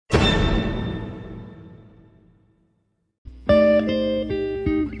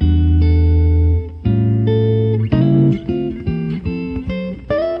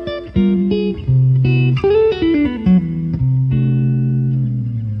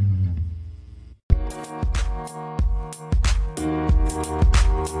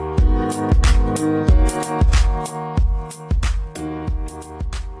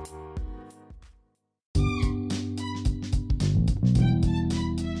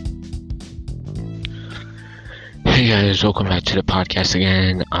Hey guys, welcome back to the podcast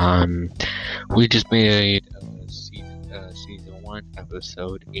again. We just made season 1,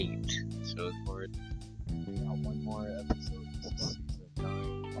 episode 8. So forward. We got one more episode. This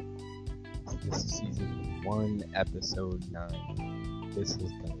is season 1, episode 9. This is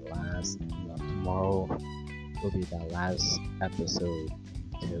the last. Tomorrow will be the last episode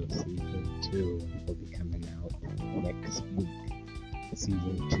until season 2 will be coming out next week.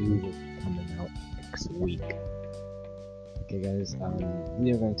 Season 2 will be coming out next week. Okay, guys.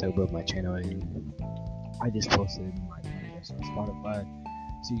 We are going to talk about my channel, and I just posted my podcast on Spotify.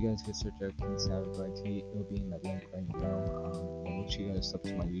 So you guys can search up King Savage YT. It'll be in the link right now. And make sure you guys sub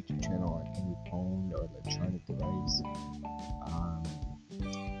to my YouTube channel on any phone or electronic device.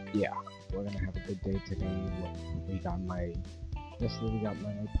 Yeah, we're gonna have a good day today. Yesterday we got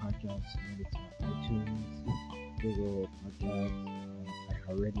my podcast. It's on iTunes, Google Podcasts,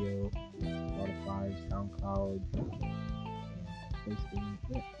 iHeartRadio, Spotify, SoundCloud, and Facebook.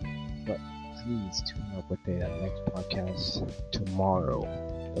 Yeah. But please tune up with the next podcast tomorrow.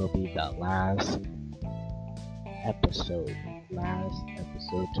 It'll be the last episode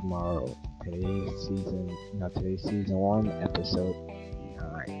tomorrow. Today's season 1, episode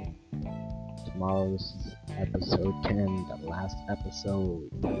 9. Tomorrow this is episode 10, the last episode.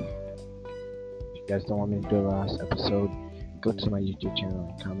 If you guys don't want me to do the last episode, go to my YouTube channel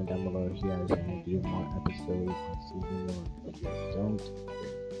and comment down below if you guys want me to do more episodes on season 1. If you guys don't,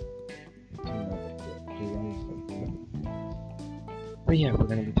 tune up with it. Okay, guys? But yeah, we're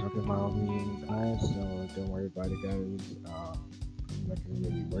gonna be talking about me in class, so don't worry about it, guys. I'm not gonna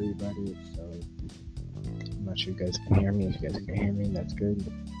really worry about it, so I'm not sure you guys can hear me. If you guys can hear me, that's good.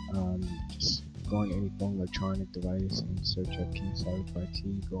 Just go on any phone electronic device and search up King Savage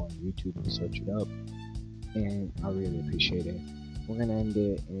YT. Go on YouTube and search it up, and I really appreciate it. We're gonna end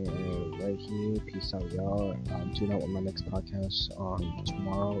it right here. Peace out, y'all. Tune out with my next podcast on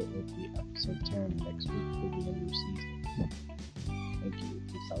tomorrow. It'll be episode 10. Next week will be a new season. Thank you.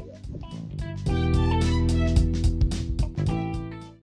 Peace out, y'all.